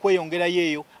n'okweyongerayo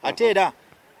eyo ate era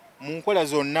mu nkola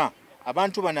zonna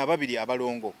abantu bano ababiri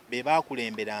abalongo be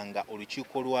baakulemberanga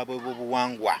olukiiko lwabwe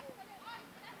bw'obuwangwa.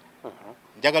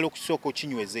 Njagala okusooka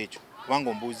okinyweza ekyo kubanga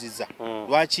ombuuzizza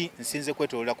lwaki nsinze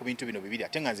kwetoolola ku bintu bino bibiri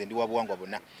ate nga nze ndi wa buwangwa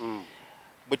bonna.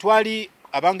 bwe twali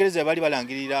Abangereza bali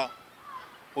balangirira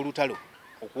olutalo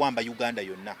okuwamba Uganda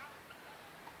yonna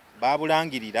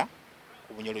babulangirira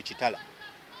ku Bunyoro kitala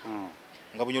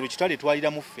nga Bunyoro kitale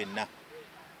twaliramu ffenna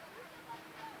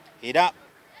era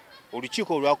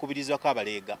olukiiko olwakubirizwako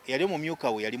abaleega yali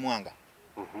omumyuka we yali Mwanga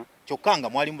kyokka nga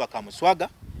mwalimu Bakamuswaga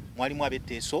mwalimu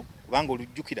ab'Etteeso kubanga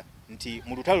olujjukira nti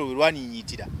mu lutalo lwe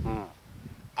lwaninyiitira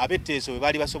ab'Etteeso bwe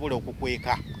baali basobola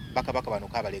okukweka bakabaka bano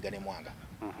Kabaleega ne Mwanga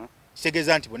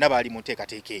kitegeeza nti bonna baali mu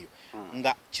nteekateeka eyo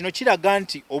nga kino kiraga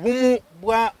nti obumu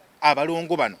bwa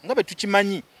abalongo bano nga bwe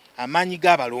tukimanyi amaanyi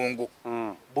g'abalongo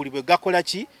buli bwe gakola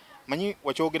ki manyi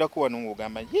wakyogerako wano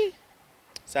ng'ogamba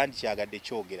sandi kyagadde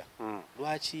kyogera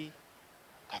lwaki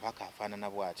kabaka afaanana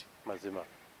bw'atyo mazima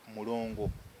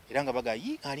mulongo era nga baga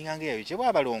alinganga yayo kye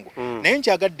bw'abalongo naye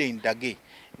nkyagadde ndage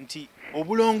nti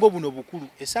obulongo buno bukulu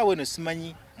essaawa eno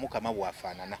simanyi Mukama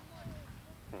bw'afaanana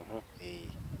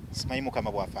simanyi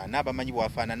Mukama bw'afaanana bamanyi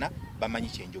bw'afaanana bamanyi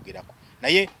kyenjogerako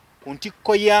naye ku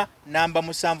ntikko ya namba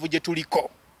 7 gye tuliko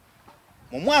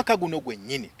mu mwaka guno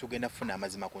gwennyini tugenda kufuna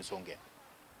amazima ku nsonga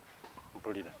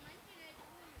mpulira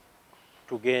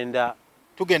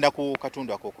tugenda ku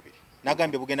katundu akokubiri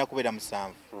nagambye bugenda kubeera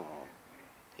 7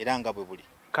 era nga bwe buli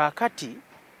kaakati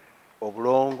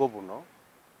obulongo buno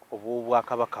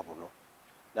obw'Obwakabaka buno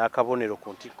n'akabonero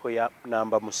ku ntikko ya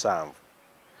namba 7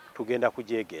 tugenda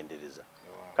kugyegendereza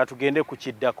katugende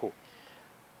kukiddako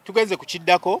tugenze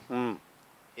kukiddako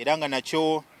era nga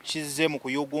nakyo kizze mu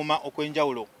kuyuguuma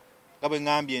okw'enjawulo nga bwe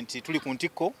ngambye nti tuli ku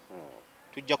ntikko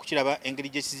tujja kukiraba engeri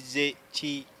gye kizze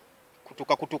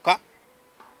kutuka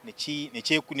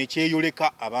ne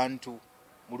kyeyoleka abantu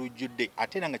mu lujjudde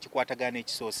ate era nga kikwatagana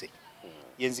ekisoose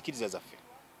yenzikiriza zaffe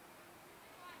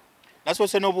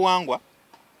nasoose n'obuwangwa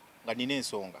nga nina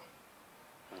ensonga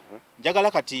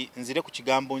njagala kati nzire ku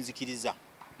kigambo nzikiriza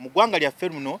mu ggwanga lyaffe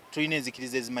luno tulina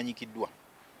enzikiriza ezimanyikiddwa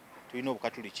tulina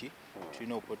Obukatuliki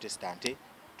tulina Obuprotestante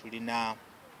tulina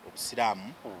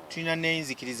Obusiraamu tulina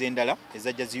n'enzikiriza endala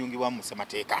ezajja ziyungibwamu mu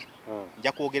ssemateeka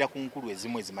nja kwogera ku nkulu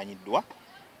ezimu ezimanyiddwa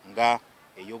nga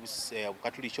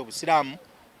Obukatuliki Obusiraamu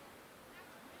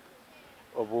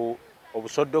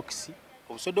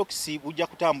obusodokisi bujja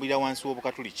kutambulira wansi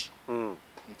w'Obukatuliki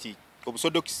nti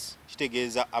obusodokisi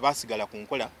kitegeeza abaasigala ku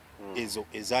nkola ezo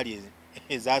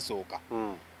ezasooka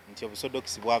nti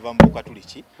obusodokisi bwava mu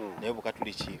Bukatuliki naye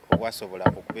Obukatuliki obwasobola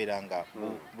okubeera nga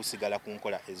busigala ku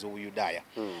nkola ez'Obuyudaaya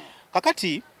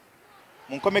kakati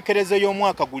mu nkomekereza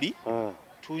y'omwaka guli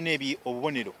tulina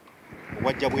obubonero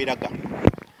obwajja bweraga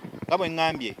nga bwe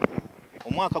ngambye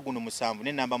omwaka guno 7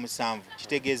 ne namba 7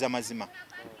 kitegeeza mazima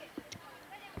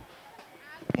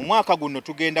mu mwaka guno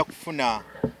tugenda kufuna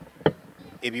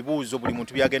ebibuuzo buli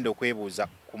muntu byagenda okwebuuza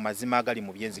ku mazima agali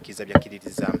mu byenzikiriza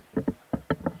byakkiririzaamu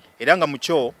era nga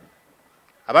mukyo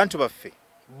abantu baffe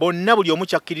bonna buli omu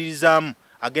kyakkiririzaamu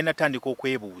agenda tandika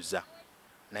okwebuuza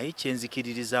naye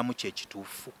kyenzikiririzaamu kye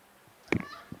kituufu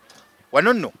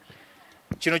wano nno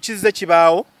kino kizze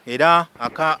kibaawo era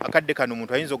akadde kano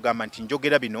omuntu ayinza okugamba nti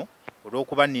njogera bino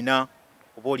olw'okuba nina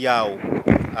oba oli awo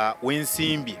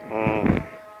w'ensimbi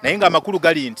naye nga amakulu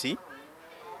gali nti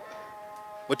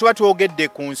bwe tuba twogedde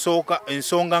ku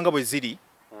ensonga nga bwe ziri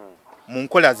mu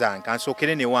nkola zange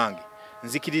kansookere ne wange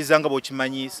nzikiriza nga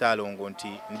bw'okimanyi Saalongo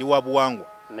nti ndi wa buwangwa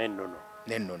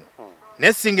n'ennono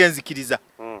naye singa enzikiriza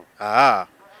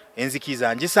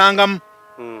enzikiriza ngisangamu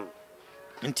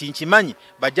nti nkimanyi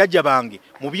bajjajja bange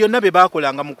mu byonna bye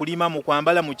baakolanga mu kulima mu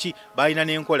kwambala muki balina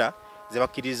n'enkola ze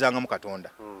bakkiririzangamu Katonda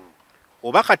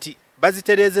oba kati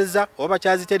bazitereezezza oba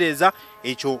bakyazitereeza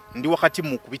ekyo ndi wakati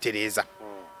mu kubitereeza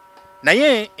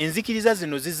naye enzikiriza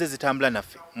zino zizze zitambula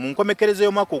naffe mu nkomekereza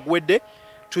y'omwaka oguwedde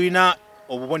tulina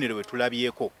obubonero bwe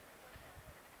tulabyeko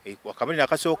akabonero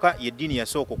akasooka y'eddiini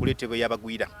yasooka okuleetebwa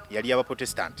ey'abagwira yali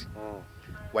y'Abaprotestant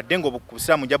wadde nga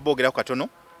Obusiraamu nja boogerako katono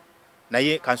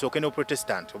naye kansooke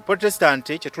n'Obuprotestant Obuprotestant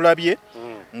kye tulabye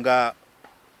nga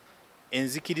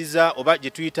enzikiriza oba gye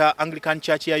tuyita Anglican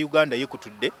Church ya Uganda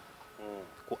yekutudde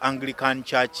ku Anglican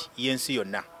Church y'ensi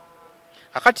yonna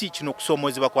kakati kino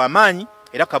kusoomoozebwa kw'amaanyi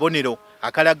era kabonero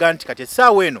akalaga nti kati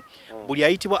essaawa eno buli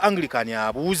ayitibwa Anglican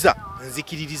abuuza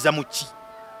nzikiririza mu ki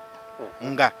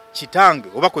nga kitange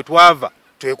oba kwe twava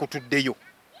twekutuddeyo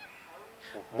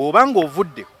bw'oba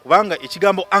ng'ovudde kubanga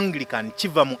ekigambo Anglican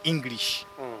kiva mu English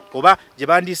oba gye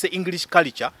bandiise English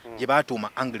culture gye baatuuma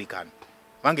Anglican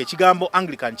kubanga ekigambo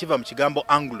Anglican kiva mu kigambo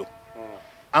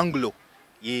Anglo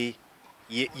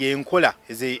yenkola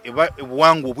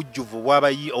obuwangwa obujjuvu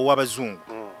obw'Abazungu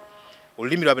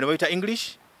olulimi lwabwe ne bayita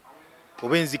English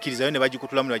oba enzikirizayo ne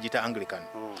bagikutulamu ne bagiyita Anglican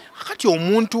kakati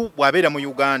omuntu bw'abeera mu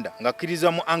Uganda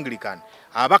ng'akkiriza mu Anglican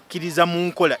aba akkiriza mu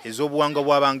nkola ez'obuwangwa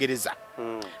bw'Abangereza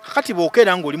kakati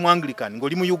bw'okeera ng'oli mu Anglican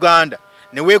ng'oli mu Uganda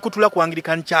ne weekutula ku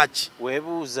Anglican Church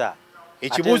weebuuza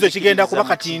ekibuuzo kigenda kuba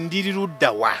kati ndiri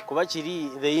ludda wa kuba kiri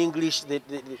the English the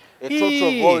total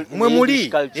of all mwe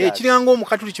muli ekiranga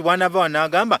omukatuliki bw'anaava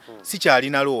wanaagamba si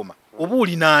kyalina Roma oba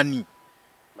oli naani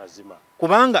mazima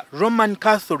kubanga Roman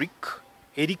Catholic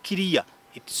eri clear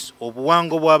it's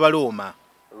obuwango bw'Abaroma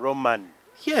Roman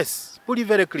yes buli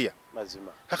very clear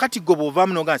mazima kakati gwe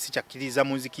bw'ovaamu n'ogamba sikyakkiriza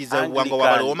mu nzikiriza obuwango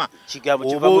bw'Abaroma kigambo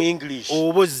kiva mu English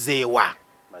oba ozzeewa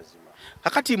mazima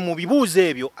kakati mu bibuuzo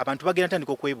ebyo abantu bagenda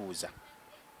tandika okwebuuza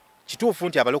kituufu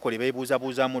nti abalokole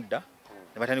beebuuzabuuza mudda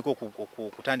ne batandika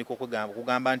okutandika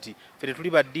okugamba nti ffe tetuli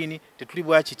baddiini tetuli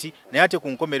bwa kiti naye ate ku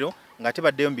nkomero nga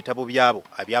tebaddeyo mu bitabo byabo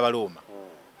aby'Abaroma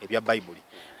ebya Bayibuli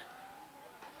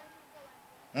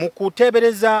mu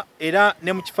kuteebereza era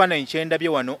ne mu kifaananyi kyendabye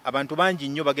wano abantu bangi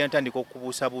nnyo bagenda tandika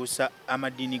okubuusabuusa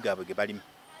amadiini gaabwe ge balimu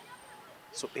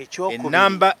so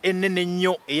ennamba ennene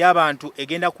nnyo ey'abantu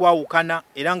egenda kwawukana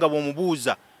era nga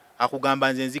bw'omubuuza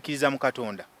akugamba nze nzikiriza mu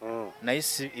Katonda naye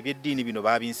ebyeddiini bino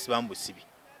baabinsibamu busibi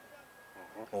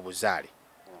obuzaale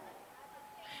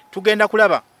tugenda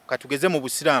kulaba katugeze mu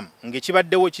Busiraamu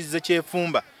ng'ekibaddewo kizze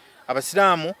kyefumba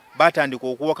Abasiraamu batandika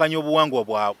okuwakanya obuwangwa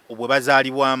bwe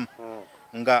bazaalibwamu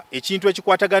nga ekintu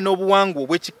ekikwatagana obuwangwa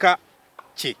obw'ekika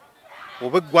kye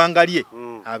obw'eggwanga lye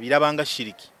abirabanga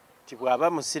shiriki tibwaba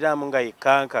musiraamu nga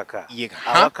yekankaka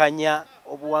awakanya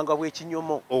obuwangwa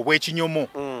bw'ekinyomo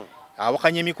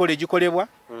awakanya emikolo egikolebwa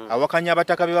awakanya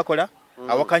abataka be bakola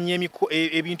awakanya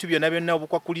ebintu byonna byonna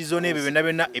obukwakulizo n'ebyo byonna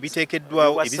byonna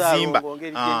ebiteekeddwawo ebizimba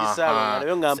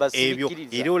ebyo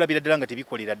era olabira ddala nga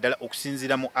tebikolera ddala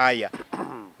okusinziira mu aya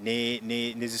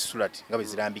ne zisulati nga bwe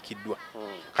zirambikiddwa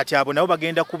kati abo nabo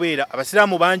bagenda kubeera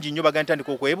Abasiraamu bangi nnyo bagenda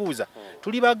tandika okwebuuza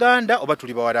tuli Baganda oba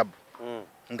tuli Bawarabu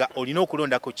nga olina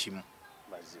okulondako kimu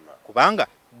kubanga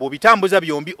bw'obitambuza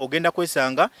byombi ogenda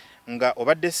kwesanga nga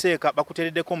obadde seeka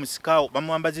bakutereddeko omusikaawo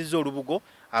bamwambazizza olubugo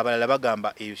abalala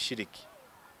bagamba eyo shiriki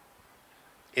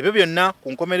ebyo byonna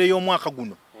ku nkomero y'omwaka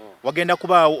guno wagenda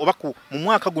kubaawo oba mu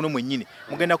mwaka guno mwennyini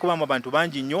mugenda kubaamu abantu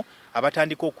bangi nnyo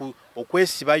abatandika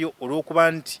okwesibayo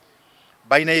olw'okuba nti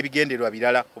balinayo ebigendererwa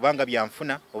birala obanga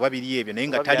byanfuna oba biri ebyo naye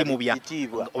nga tali mu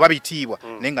oba bitiibwa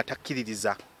naye nga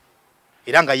takkiririza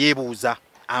era nga yeebuuza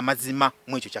amazima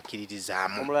mu ekyo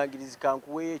kyakkiririzaamu omulangirizi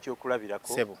kankuweeyo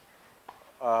ekyokulabirako sebo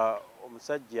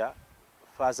omusajja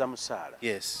faaza musaala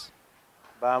yes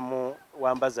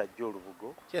bamuwambaza ajja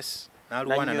olubugo yes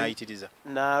n'alwana n'ayitiriza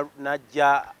n'ajja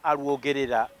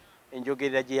alwogerera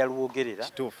enjogerera gye yalwogerera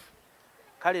kituufu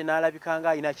kale n'alabika nga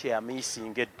alina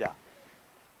kyeyamiisinga edda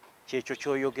kyekyo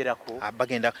kyoyogerako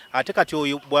bagenda ate kati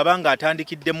oyo bw'abanga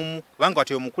atandikidde kubanga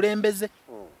kati oyo mukulembeze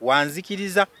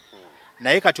wanzikiriza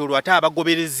naye kati olwo ate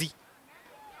abagoberezi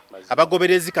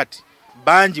kati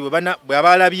bangi bwe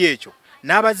abalabye ekyo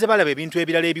n'abazze balaba ebintu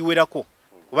ebirala ebiwerako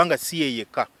kubanga si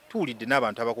yeyekka tuwulidde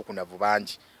n'abantu abakukunavu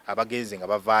bangi abagenze nga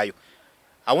bavaayo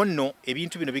awo nno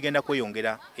ebintu bino bigenda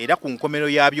kweyongera era ku nkomero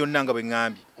ya byonna nga bwe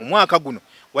ŋŋambye omwaka guno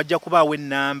wajja kubaawo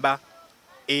ennamba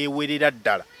ewerera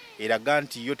ddala eraga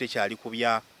nti yo tekyali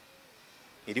kubya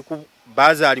eri ku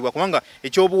bazaalibwa kubanga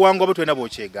ekyobuwangwa bwe twena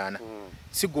bw'okyegaana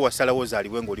si gwe wasalawo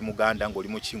ozaalibwe ng'oli Muganda ng'oli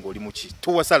muki ng'oli muki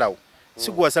towasalawo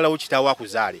si gwe wasalawo kitaawo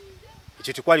akuzaale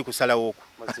ekyo tekwali kusalawo okwo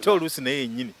ate oluusi naye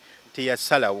yennyini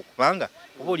teyasalawo kubanga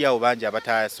oba oli awo bangi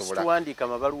abatayasobola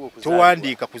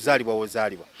towandiika kuzaalibwa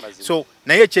wozaalibwa so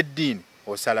naye ekyeddiini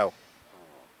osalawo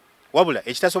wabula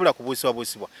ekitasobola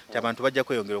kubuusibwabuusibwa ti abantu bajja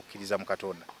kweyongera okukkiriza mu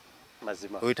Katonda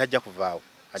oyo tajja kuvaawo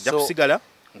ajja kusigala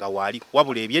nga waali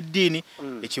wabula ebyeddiini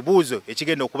ekibuuzo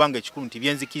ekigenda okubanga ekikulu nti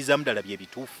byenzikirizamu ddala bye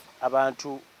bituufu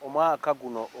abantu omwaka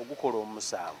guno ogukola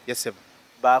omusanvu yes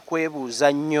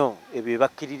bakwebuuza nnyo ebyo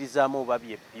bakkiririzaamu oba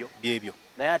byebyo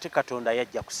naye ate Katonda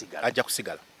ajja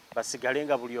kusigala basigale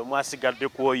nga buli omu asigadde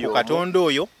ku oyo Katonda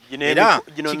oyo era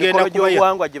kigenda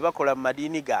kubuwangwa gye bakola mu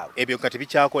madiini gaabwe ebyo kati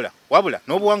bikyakola wabula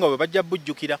n'obuwangwa bwe bajja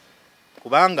bujjukira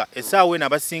kubanga essaawa eno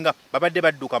abasinga babadde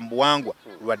badduka mu buwangwa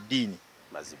lwa ddiini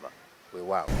mazima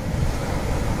weewaawo